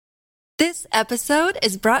This episode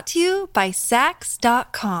is brought to you by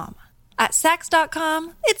Sax.com. At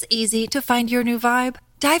Sax.com, it's easy to find your new vibe.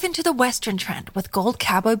 Dive into the Western trend with gold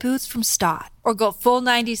cowboy boots from Stott, or go full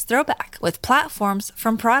 90s throwback with platforms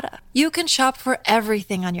from Prada. You can shop for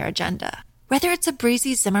everything on your agenda, whether it's a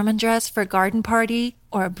breezy Zimmermann dress for a garden party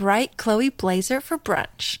or a bright Chloe blazer for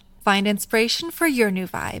brunch. Find inspiration for your new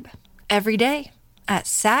vibe every day at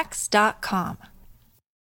Sax.com.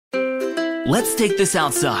 Let's Take This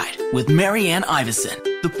Outside with Marianne Iveson,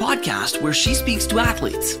 the podcast where she speaks to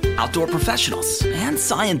athletes, outdoor professionals, and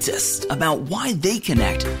scientists about why they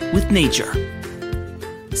connect with nature.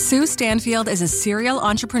 Sue Stanfield is a serial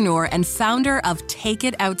entrepreneur and founder of Take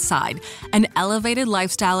It Outside, an elevated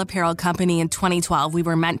lifestyle apparel company. In 2012, we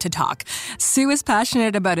were meant to talk. Sue is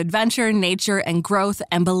passionate about adventure, nature, and growth,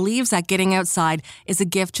 and believes that getting outside is a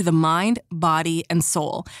gift to the mind, body, and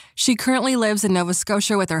soul. She currently lives in Nova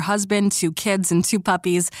Scotia with her husband, 2 kids, and 2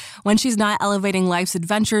 puppies. When she's not elevating life's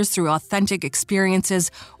adventures through authentic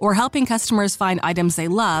experiences or helping customers find items they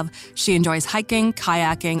love, she enjoys hiking,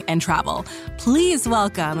 kayaking, and travel. Please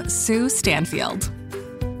welcome Sue Stanfield.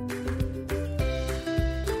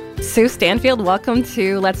 Sue Stanfield, welcome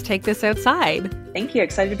to Let's Take This Outside. Thank you.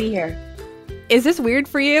 Excited to be here. Is this weird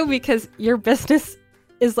for you? Because your business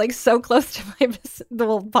is like so close to the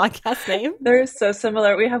whole podcast name. They're so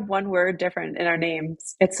similar. We have one word different in our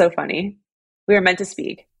names. It's so funny. We were meant to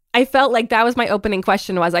speak. I felt like that was my opening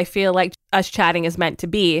question was I feel like us chatting is meant to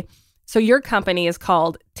be. So your company is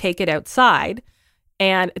called Take It Outside.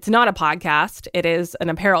 And it's not a podcast. It is an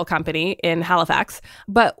apparel company in Halifax.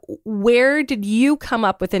 But where did you come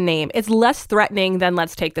up with a name? It's less threatening than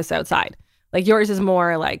Let's Take This Outside. Like yours is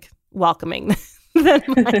more like welcoming than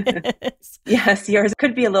mine is. Yes, yours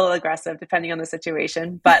could be a little aggressive depending on the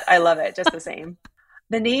situation, but I love it just the same.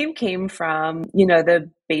 The name came from, the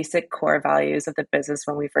basic core values of the business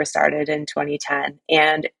when we first started in 2010.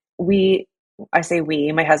 And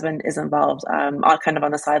my husband is involved kind of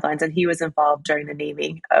on the sidelines, and he was involved during the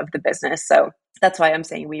naming of the business. So that's why I'm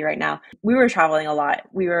saying we right now. We were traveling a lot.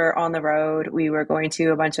 We were on the road. We were going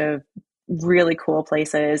to a bunch of really cool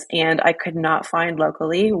places, and I could not find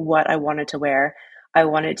locally what I wanted to wear. I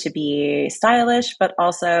wanted to be stylish, but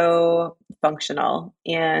also functional.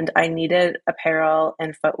 And I needed apparel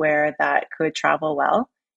and footwear that could travel well,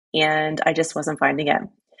 and I just wasn't finding it.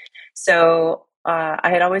 So I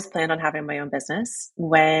had always planned on having my own business.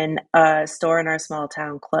 When a store in our small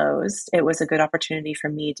town closed, it was a good opportunity for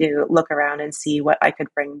me to look around and see what I could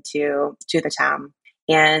bring to the town.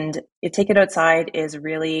 And Take It Outside is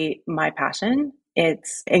really my passion.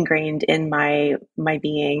 It's ingrained in my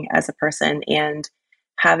being as a person, and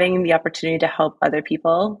having the opportunity to help other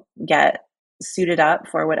people get suited up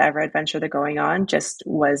for whatever adventure they're going on just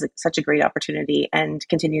was such a great opportunity and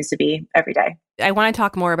continues to be every day. I want to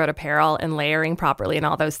talk more about apparel and layering properly and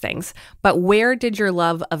all those things. But where did your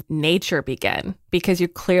love of nature begin? Because you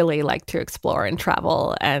clearly like to explore and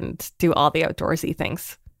travel and do all the outdoorsy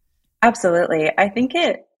things. Absolutely. I think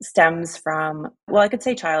it stems from, I could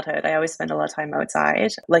say childhood. I always spent a lot of time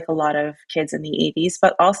outside, like a lot of kids in the 80s,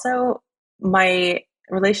 but also my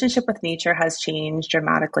relationship with nature has changed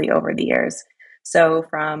dramatically over the years. So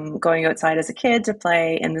from going outside as a kid to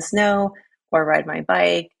play in the snow or ride my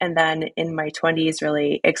bike, and then in my 20s,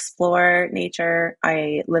 really explore nature.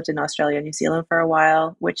 I lived in Australia, New Zealand for a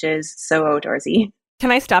while, which is so outdoorsy.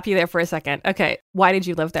 Can I stop you there for a second? Okay. Why did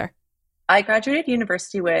you live there? I graduated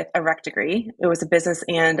university with a rec degree. It was a business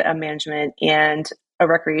and a management and a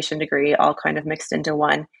recreation degree, all kind of mixed into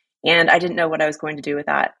one. And I didn't know what I was going to do with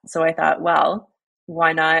that. So I thought,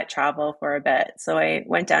 why not travel for a bit? So I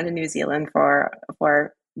went down to New Zealand for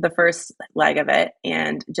the first leg of it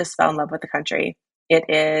and just fell in love with the country. It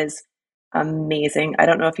is amazing. I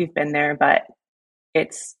don't know if you've been there, but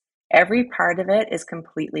every part of it is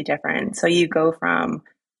completely different. So you go from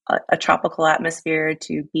a tropical atmosphere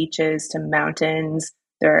to beaches to mountains.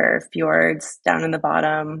 There are fjords down in the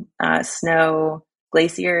bottom, snow,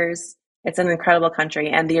 glaciers. It's an incredible country,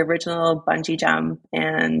 and the original bungee jump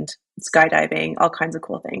and skydiving, all kinds of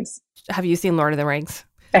cool things. Have you seen Lord of the Rings?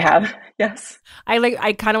 I have, yes.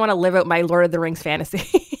 I kind of want to live out my Lord of the Rings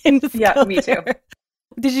fantasy. Yeah, me too.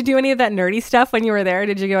 Did you do any of that nerdy stuff when you were there?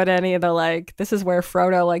 Did you go to any of the this is where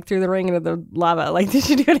Frodo threw the ring into the lava? Did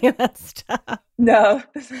you do any of that stuff? No,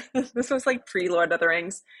 this was pre-Lord of the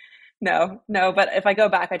Rings. No, but if I go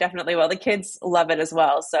back, I definitely will. The kids love it as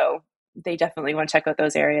well, so they definitely want to check out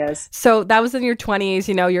those areas. So that was in your 20s,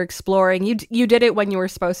 you're exploring. You did it when you were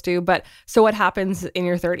supposed to, but so what happens in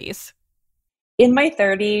your 30s? In my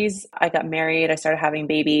 30s, I got married. I started having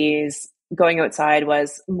babies. Going outside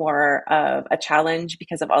was more of a challenge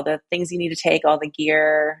because of all the things you need to take, all the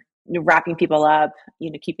gear, wrapping people up,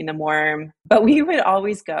 keeping them warm. But we would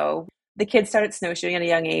always go. The kids started snowshoeing at a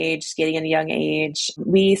young age, skating at a young age.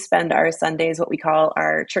 We spend our Sundays, what we call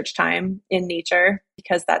our church time, in nature,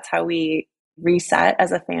 because that's how we reset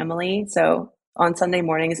as a family. So on Sunday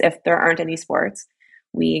mornings, if there aren't any sports,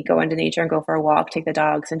 we go into nature and go for a walk, take the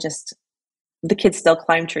dogs, and just the kids still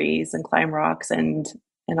climb trees and climb rocks and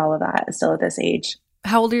all of that still at this age.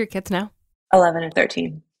 How old are your kids now? 11 and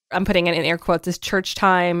 13. I'm putting it in air quotes, is church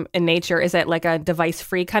time in nature, is it like a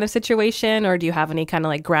device-free kind of situation, or do you have any kind of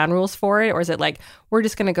like ground rules for it? Or is it like, we're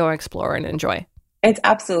just going to go explore and enjoy? It's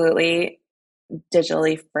absolutely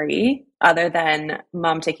digitally free, other than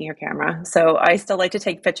mom taking her camera. So I still like to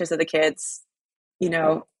take pictures of the kids,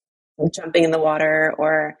 jumping in the water,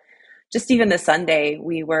 or just even this Sunday,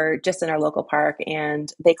 we were just in our local park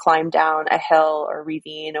and they climbed down a hill or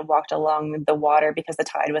ravine and walked along the water because the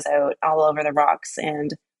tide was out all over the rocks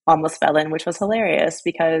and almost fell in, which was hilarious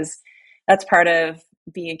because that's part of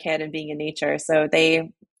being a kid and being in nature. So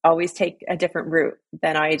they always take a different route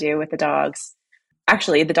than I do with the dogs.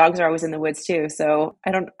 Actually, the dogs are always in the woods too. So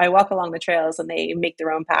I walk along the trails and they make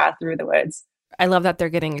their own path through the woods. I love that they're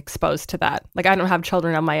getting exposed to that. Like, I don't have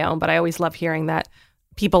children of my own, but I always love hearing that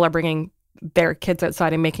people are bringing their kids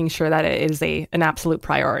outside and making sure that it is an absolute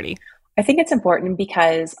priority. I think it's important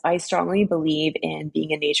because I strongly believe in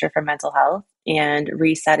being in nature for mental health and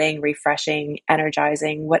resetting, refreshing,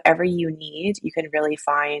 energizing. Whatever you need, you can really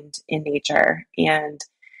find in nature. And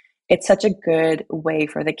it's such a good way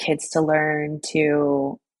for the kids to learn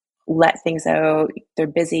to let things out. They're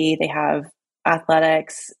busy, they have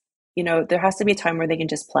athletics. There has to be a time where they can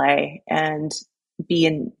just play and be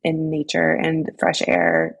in nature, and fresh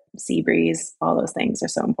air, sea breeze, all those things are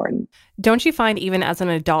so important. Don't you find even as an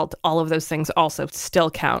adult, all of those things also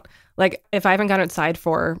still count? Like, if I haven't gone outside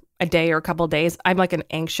for a day or a couple of days, I'm just like an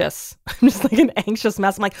anxious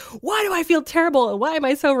mess. I'm like, why do I feel terrible? Why am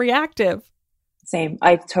I so reactive? Same.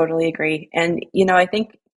 I totally agree. And, I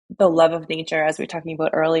think the love of nature, as we were talking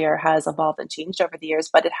about earlier, has evolved and changed over the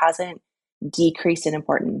years, but it hasn't decreased in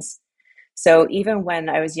importance. So even when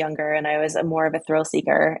I was younger and I was more of a thrill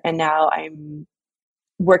seeker, and now I'm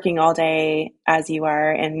working all day as you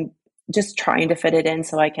are and just trying to fit it in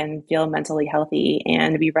so I can feel mentally healthy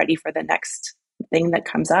and be ready for the next thing that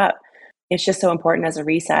comes up. It's just so important as a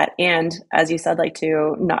reset. And as you said, like,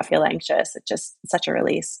 to not feel anxious. It's just such a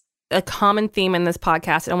release. A common theme in this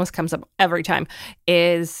podcast, it almost comes up every time,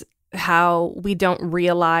 is how we don't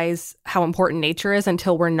realize how important nature is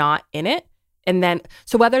until we're not in it. And then,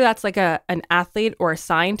 so whether that's like an athlete or a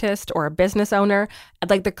scientist or a business owner,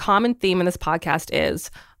 like the common theme in this podcast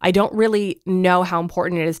is, I don't really know how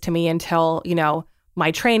important it is to me until,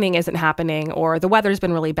 my training isn't happening, or the weather's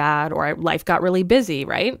been really bad, or life got really busy,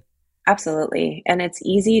 right? Absolutely. And it's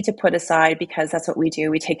easy to put aside because that's what we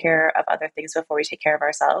do. We take care of other things before we take care of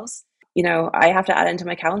ourselves. I have to add into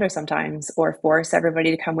my calendar sometimes, or force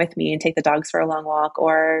everybody to come with me and take the dogs for a long walk,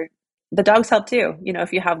 or the dogs help too.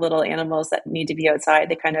 If you have little animals that need to be outside,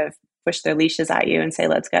 they kind of push their leashes at you and say,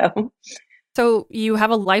 let's go. So you have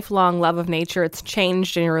a lifelong love of nature. It's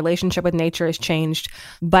changed, and your relationship with nature has changed.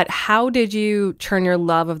 But how did you turn your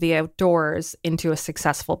love of the outdoors into a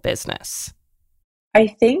successful business? I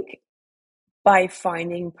think by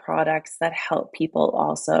finding products that help people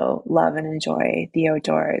also love and enjoy the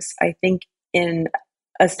outdoors. I think in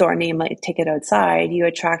a store name like Take It Outside, you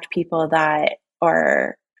attract people that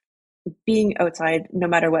are being outside no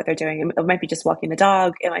matter what they're doing. It might be just walking the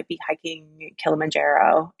dog. It might be hiking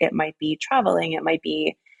Kilimanjaro. It might be traveling. It might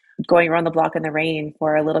be going around the block in the rain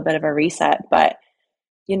for a little bit of a reset. But,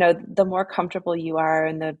 the more comfortable you are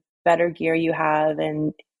and the better gear you have,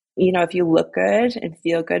 and, if you look good and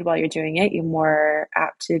feel good while you're doing it, you're more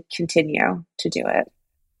apt to continue to do it.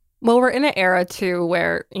 Well, we're in an era too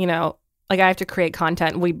where, like, I have to create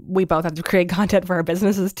content. We both have to create content for our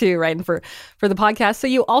businesses too, right? And for the podcast. So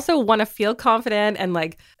you also want to feel confident, and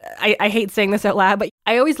like, I hate saying this out loud, but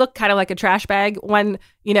I always look kind of like a trash bag when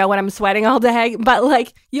I'm sweating all day. But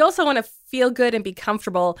like, you also want to feel good and be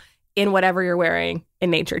comfortable in whatever you're wearing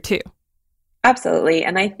in nature too. Absolutely.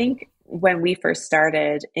 And I think when we first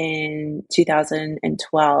started in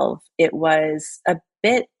 2012, it was a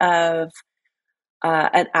bit of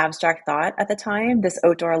an abstract thought at the time, this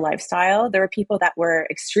outdoor lifestyle. There were people that were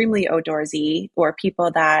extremely outdoorsy, or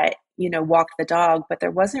people that, walked the dog, but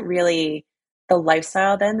there wasn't really the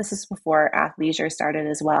lifestyle then. This is before athleisure started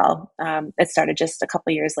as well. It started just a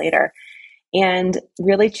couple of years later, and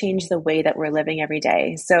really changed the way that we're living every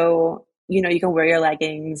day. So, you can wear your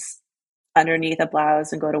leggings underneath a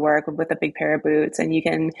blouse and go to work with a big pair of boots. And you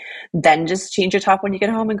can then just change your top when you get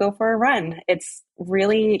home and go for a run. It's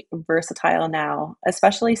really versatile now,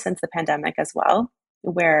 especially since the pandemic as well,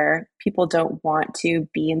 where people don't want to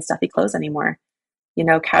be in stuffy clothes anymore.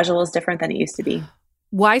 Casual is different than it used to be.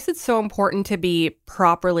 Why is it so important to be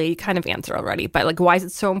properly, kind of answer already, but like, why is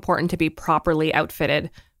it so important to be properly outfitted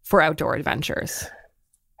for outdoor adventures?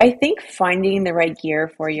 I think finding the right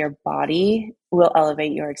gear for your body will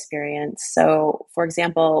elevate your experience. So, for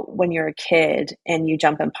example, when you're a kid and you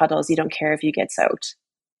jump in puddles, you don't care if you get soaked.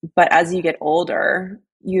 But as you get older,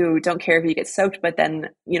 you don't care if you get soaked, but then,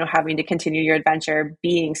 having to continue your adventure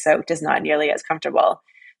being soaked is not nearly as comfortable.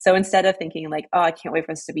 So instead of thinking like, oh, I can't wait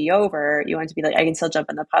for this to be over, you want to be like, I can still jump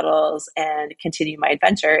in the puddles and continue my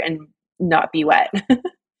adventure and not be wet.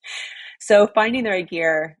 So finding the right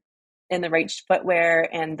gear and the right footwear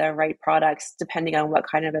and the right products, depending on what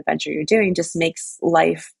kind of adventure you're doing, just makes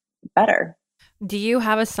life better. Do you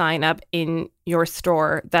have a sign up in your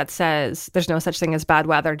store that says there's no such thing as bad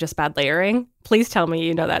weather, just bad layering? Please tell me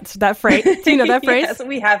you know that phrase. Do you know that phrase? Yes,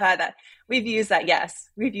 we have had that. We've used that. Yes,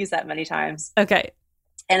 we've used that many times. Okay.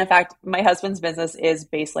 And in fact, my husband's business is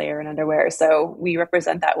base layer and underwear. So we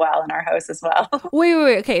represent that well in our house as well.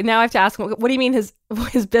 Wait. Okay. Now I have to ask, what do you mean his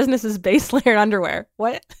business is base layer and underwear?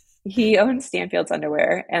 What? He owns Stanfield's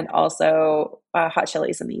underwear and also Hot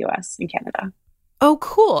Chili's in the US and Canada. Oh,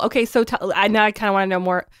 cool. Okay. So now I kind of want to know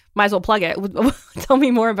more. Might as well plug it. Tell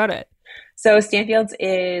me more about it. So Stanfield's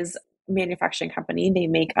is a manufacturing company. They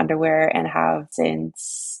make underwear and have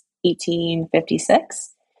since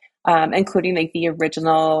 1856. Including like the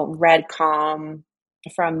original red com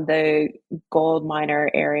from the gold miner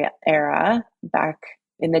era back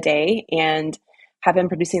in the day, and have been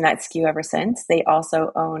producing that SKU ever since. They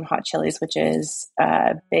also own Hot Chili's, which is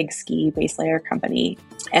a big ski base layer company,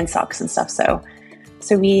 and socks and stuff. So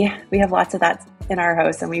we have lots of that in our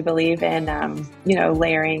house, and we believe in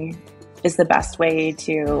layering is the best way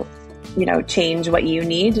to change what you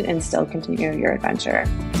need and still continue your adventure.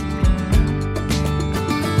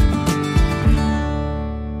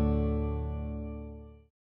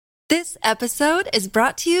 This episode is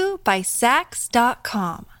brought to you by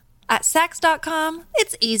Sax.com. At Sax.com,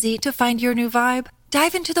 it's easy to find your new vibe.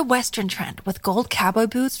 Dive into the Western trend with gold cowboy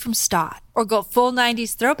boots from Stott, or go full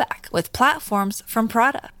 90s throwback with platforms from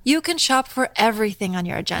Prada. You can shop for everything on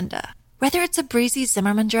your agenda, whether it's a breezy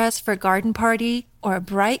Zimmermann dress for a garden party or a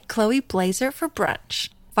bright Chloe blazer for brunch.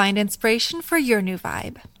 Find inspiration for your new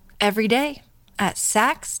vibe every day at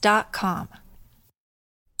Sax.com.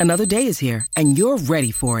 Another day is here, and you're ready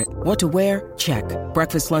for it. What to wear? Check.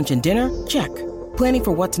 Breakfast, lunch, and dinner? Check. Planning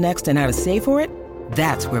for what's next and how to save for it?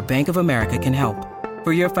 That's where Bank of America can help.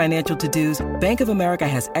 For your financial to-dos, Bank of America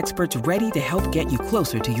has experts ready to help get you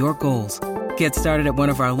closer to your goals. Get started at one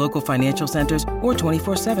of our local financial centers or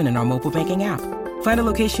 24/7 in our mobile banking app. Find a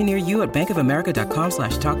location near you at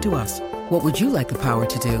bankofamerica.com/talktous. What would you like the power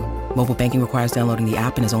to do? Mobile banking requires downloading the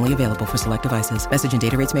app and is only available for select devices. Message and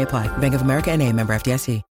data rates may apply. Bank of America N.A., member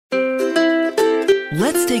FDIC.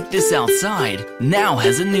 Let's Take This Outside now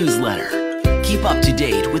has a newsletter. Keep up to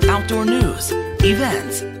date with outdoor news,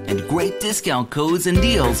 events, and great discount codes and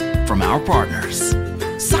deals from our partners.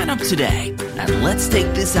 Sign up today at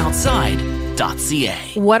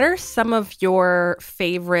letstakethisoutside.ca. What are some of your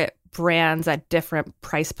favorite brands at different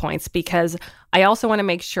price points? Because I also want to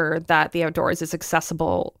make sure that the outdoors is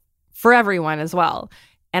accessible for everyone as well.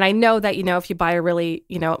 And I know that, if you buy a really,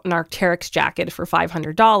 an Arc'teryx jacket for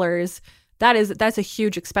 $500, that's a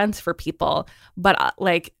huge expense for people. But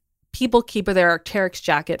people keep their Arc'teryx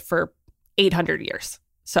jacket for 800 years.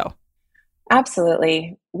 So.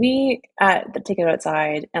 Absolutely. We at the Take It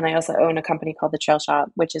Outside, and I also own a company called The Trail Shop,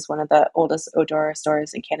 which is one of the oldest outdoor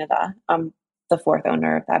stores in Canada. I'm the fourth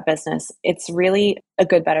owner of that business. It's really a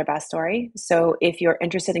good, better, best story. So if you're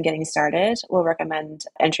interested in getting started, we'll recommend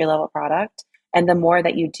entry-level product. And the more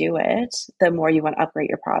that you do it, the more you want to upgrade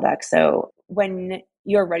your product. So when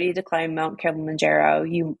you're ready to climb Mount Kilimanjaro,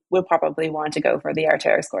 you will probably want to go for the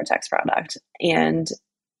Arc'teryx Gore-Tex product. And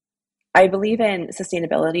I believe in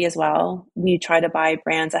sustainability as well. We try to buy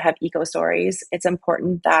brands that have eco stories. It's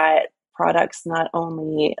important that products not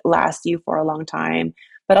only last you for a long time,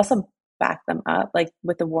 but also back them up, like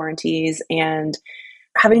with the warranties, and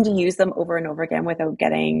having to use them over and over again without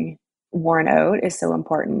getting worn out is so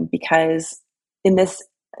important, because in this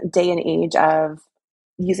day and age of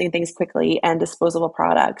using things quickly and disposable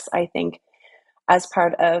products, I think as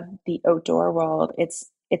part of the outdoor world, it's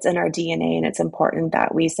in our DNA, and it's important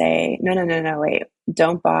that we say, no, wait,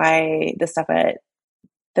 don't buy the stuff at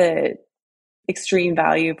the extreme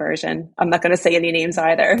value version. I'm not going to say any names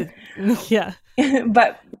either. Yeah.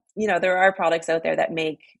 But there are products out there that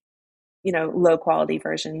make, low quality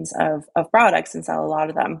versions of products and sell a lot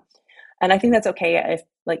of them. And I think that's okay if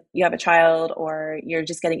like you have a child or you're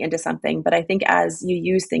just getting into something. But I think as you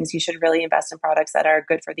use things, you should really invest in products that are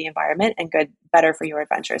good for the environment and better for your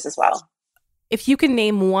adventures as well. If you can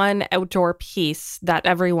name one outdoor piece that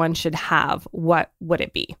everyone should have, what would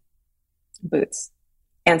it be? Boots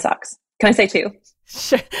and socks. Can I say two?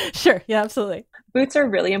 Sure. Yeah, absolutely. Boots are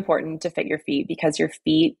really important to fit your feet because your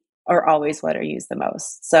feet are always what are used the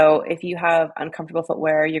most. So if you have uncomfortable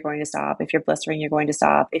footwear, you're going to stop. If you're blistering, you're going to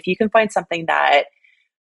stop. If you can find something that,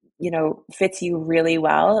 fits you really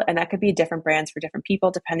well, and that could be different brands for different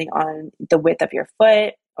people, depending on the width of your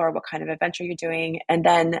foot or what kind of adventure you're doing, and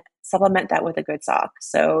then supplement that with a good sock.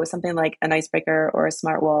 So something like an icebreaker or a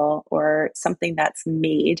smart wool or something that's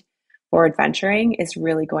made for adventuring is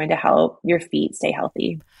really going to help your feet stay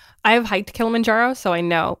healthy. I have hiked Kilimanjaro, so I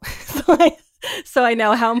know. So I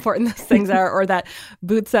know how important those things are, or that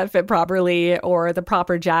boots that fit properly, or the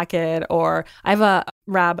proper jacket, or I have a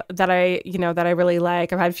Rab that I really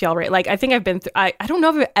like. I've had Fjallraven. Like, I think I've been through, I don't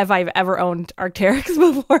know if I've ever owned Arc'teryx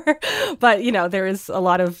before, but there is a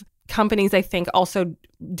lot of companies, I think, also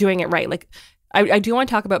doing it right. Like, I do want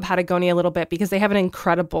to talk about Patagonia a little bit because they have an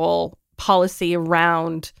incredible policy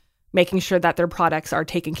around making sure that their products are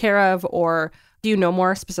taken care of. Or do you know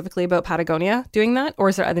more specifically about Patagonia doing that? Or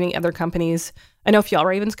is there any other companies? I know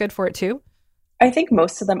Fjallraven's good for it too. I think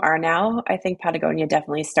most of them are now. I think Patagonia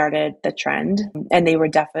definitely started the trend, and they were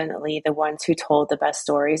definitely the ones who told the best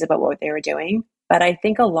stories about what they were doing. But I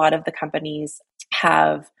think a lot of the companies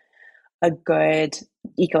have a good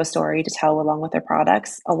eco story to tell along with their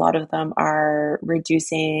products. A lot of them are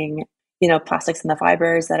reducing plastics in the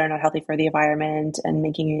fibers that are not healthy for the environment and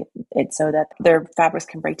making it so that their fabrics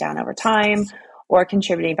can break down over time, or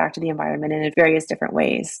contributing back to the environment in various different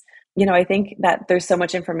ways. I think that there's so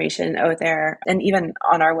much information out there, and even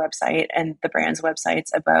on our website and the brand's websites,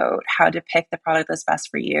 about how to pick the product that's best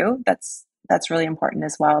for you. That's really important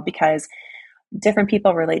as well, because different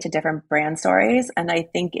people relate to different brand stories. And I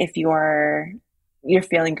think if you're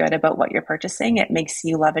feeling good about what you're purchasing, it makes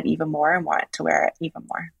you love it even more and want to wear it even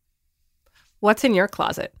more. What's in your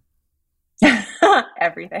closet?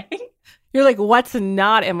 Everything. You're like, what's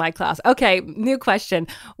not in my closet? Okay, new question.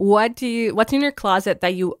 What's in your closet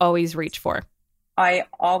that you always reach for? I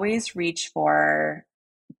always reach for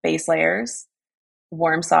base layers,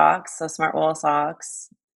 warm socks, so smart wool socks,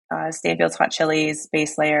 Stanfield's Hot Chilies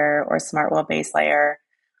base layer or smart wool base layer.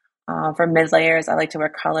 For mid layers, I like to wear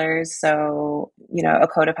colors, so a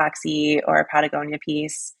Cotopaxi or a Patagonia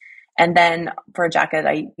piece. And then for a jacket,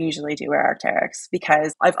 I usually do wear Arc'teryx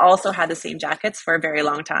because I've also had the same jackets for a very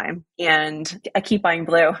long time, and I keep buying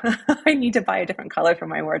blue. I need to buy a different color for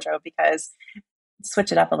my wardrobe because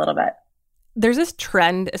switch it up a little bit. There's this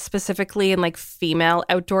trend specifically in like female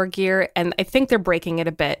outdoor gear, and I think they're breaking it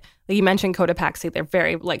a bit. Like you mentioned Cotopaxi, they're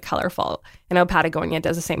very like colorful. I know Patagonia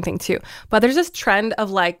does the same thing too. But there's this trend of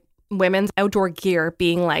like women's outdoor gear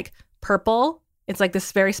being like purple. It's like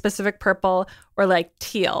this very specific purple, or like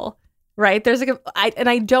teal. Right? There's like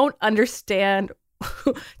I don't understand.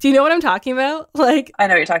 Do you know what I'm talking about? Like, I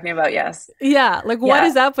know what you're talking about. Yes. Yeah. Like, what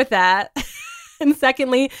is up with that? And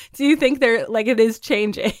secondly, do you think it is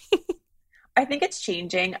changing? I think it's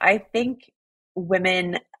changing. I think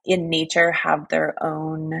women in nature have their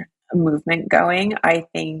own movement going. I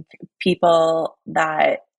think people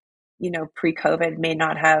that, pre-COVID may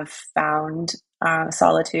not have found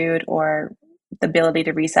solitude or the ability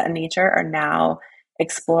to reset in nature are now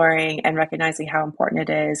exploring and recognizing how important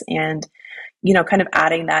it is, and kind of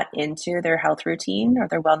adding that into their health routine or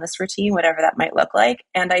their wellness routine, whatever that might look like.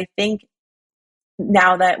 And I think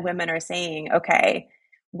now that women are saying, okay,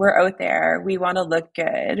 we're out there, we want to look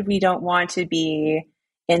good, we don't want to be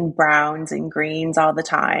in browns and greens all the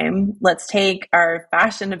time, let's take our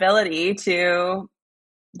fashionability to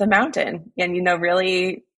the mountain and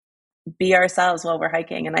really be ourselves while we're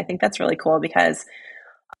hiking. And I think that's really cool because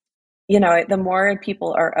the more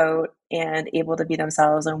people are out and able to be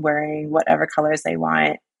themselves and wearing whatever colors they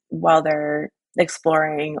want while they're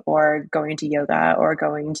exploring or going to yoga or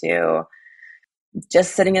going to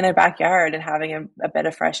just sitting in their backyard and having a bit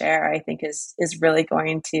of fresh air, I think is really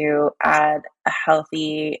going to add a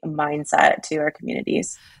healthy mindset to our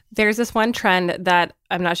communities. There's this one trend that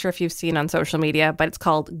I'm not sure if you've seen on social media, but it's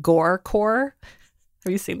called Gorecore.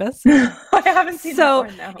 Have you seen this? I haven't seen that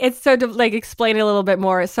one, no. It's so to like explain it a little bit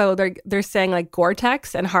more. So they're saying like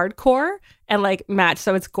Gore-Tex and hardcore and like match.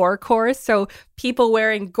 So it's Gorecore. So people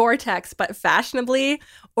wearing Gore-Tex but fashionably.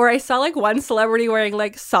 Or I saw like one celebrity wearing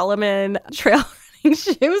like Solomon trail running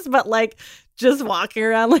shoes, but like just walking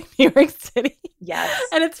around like New York City. Yes.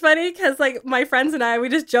 And it's funny because like my friends and I, we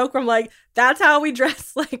just joke from like, that's how we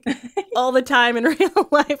dress like all the time in real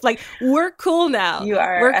life. Like we're cool now. You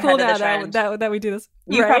are. We're cool now that we do this.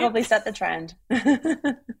 You right? probably set the trend.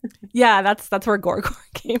 Yeah, that's where Gorgor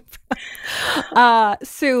came from.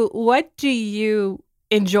 Sue, what do you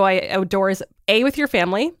enjoy outdoors? A, with your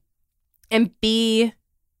family, and B,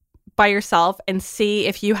 by yourself, and C,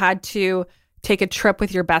 if you had to take a trip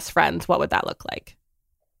with your best friends, what would that look like?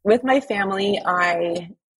 With my family,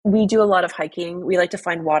 we do a lot of hiking. We like to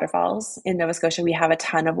find waterfalls. In Nova Scotia, we have a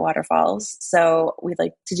ton of waterfalls. So we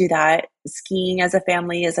like to do that. Skiing as a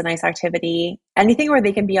family is a nice activity. Anything where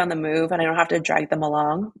they can be on the move and I don't have to drag them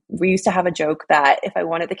along. We used to have a joke that if I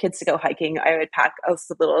wanted the kids to go hiking, I would pack a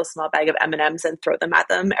little small bag of M&Ms and throw them at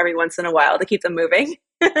them every once in a while to keep them moving.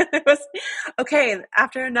 It was, okay,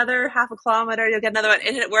 after another half a kilometer, you'll get another one.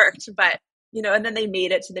 And it worked. But and then they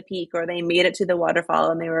made it to the peak or they made it to the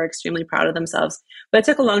waterfall and they were extremely proud of themselves. But it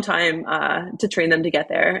took a long time to train them to get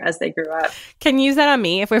there as they grew up. Can you use that on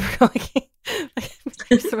me if we were going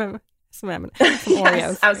some Oreos?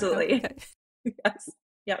 Yes, absolutely. Okay. Yes.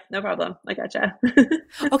 Yeah, no problem. I gotcha.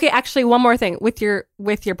 Okay, actually, one more thing with your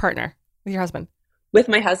partner, with your husband. With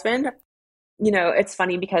my husband, it's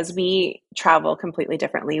funny because we travel completely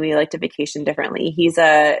differently. We like to vacation differently. He's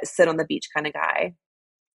a sit on the beach kind of guy.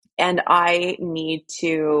 And I need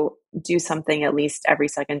to do something at least every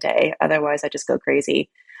second day. Otherwise, I just go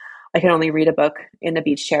crazy. I can only read a book in a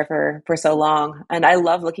beach chair for so long. And I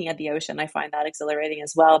love looking at the ocean. I find that exhilarating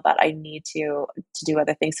as well, but I need to do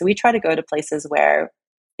other things. So we try to go to places where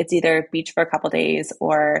it's either beach for a couple of days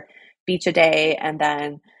or beach a day and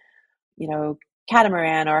then,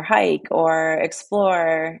 catamaran or hike or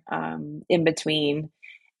explore in between.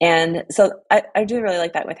 And so I do really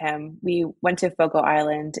like that with him. We went to Fogo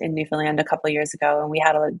Island in Newfoundland a couple of years ago, and we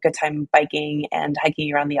had a good time biking and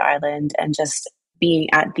hiking around the island and just being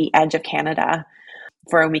at the edge of Canada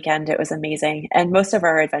for a weekend. It was amazing. And most of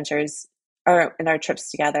our adventures and our trips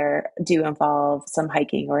together do involve some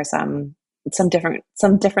hiking or some different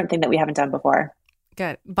thing that we haven't done before.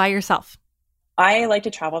 Good. By yourself? I like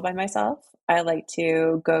to travel by myself. I like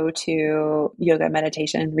to go to yoga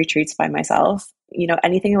meditation retreats by myself.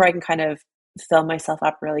 Anything where I can kind of fill myself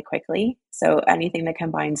up really quickly. So anything that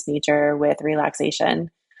combines nature with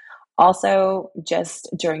relaxation. Also, just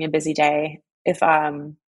during a busy day, if I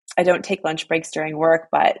don't take lunch breaks during work,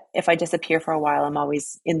 but if I disappear for a while, I'm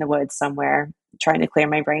always in the woods somewhere trying to clear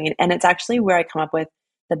my brain. And it's actually where I come up with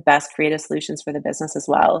the best creative solutions for the business as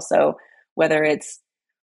well. So whether it's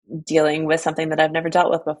dealing with something that I've never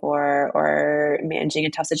dealt with before, or managing a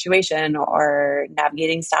tough situation, or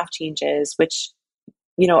navigating staff changes, which,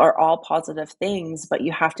 are all positive things, but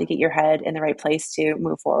you have to get your head in the right place to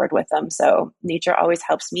move forward with them. So nature always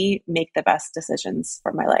helps me make the best decisions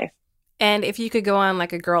for my life. And if you could go on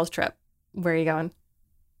like a girls' trip, where are you going?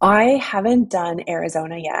 I haven't done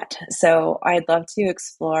Arizona yet, so I'd love to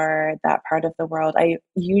explore that part of the world. I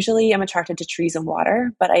usually am attracted to trees and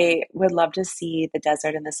water, but I would love to see the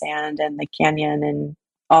desert and the sand and the canyon and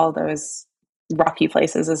all those rocky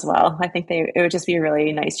places as well. I think it would just be a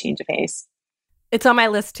really nice change of pace. It's on my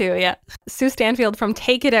list too, yeah. Sue Stanfield from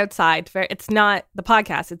Take It Outside. It's not the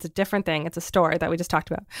podcast. It's a different thing. It's a store that we just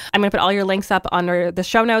talked about. I'm going to put all your links up under the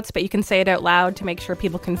show notes, but you can say it out loud to make sure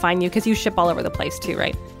people can find you because you ship all over the place too,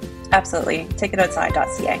 right? Absolutely.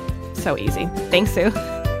 TakeItOutside.ca. So easy. Thanks, Sue.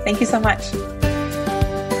 Thank you so much.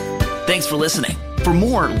 Thanks for listening. For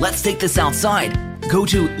more Let's Take This Outside, go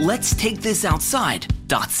to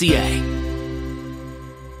letstakethisoutside.ca.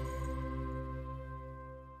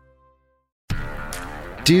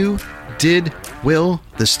 Do, Did, Will,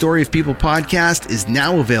 the Story of People podcast is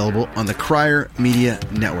now available on the Crier Media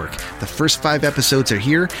Network. The first 5 episodes are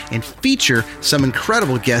here and feature some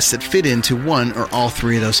incredible guests that fit into one or all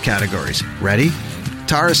 3 of those categories. Ready?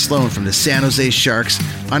 Tara Sloan from the San Jose Sharks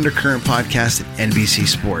Undercurrent podcast at NBC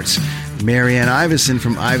Sports. Marianne Iveson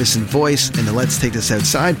from Iveson Voice and the Let's Take This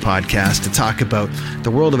Outside podcast to talk about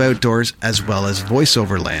the world of outdoors as well as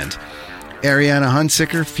voiceover land. Ariana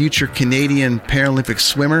Hunsicker, future Canadian Paralympic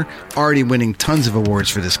swimmer, already winning tons of awards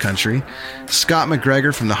for this country. Scott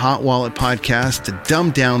McGregor from the Hot Wallet podcast to dumb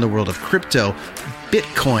down the world of crypto,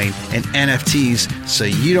 Bitcoin, and NFTs so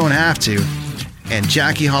you don't have to. And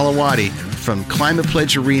Jackie Holowati from Climate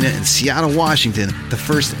Pledge Arena in Seattle, Washington, the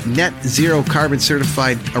first net zero carbon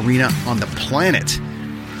certified arena on the planet.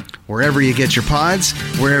 Wherever you get your pods,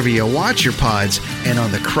 wherever you watch your pods, and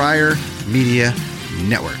on the Crier Media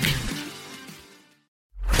Network.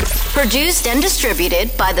 Produced and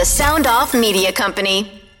distributed by the Sound Off Media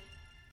Company.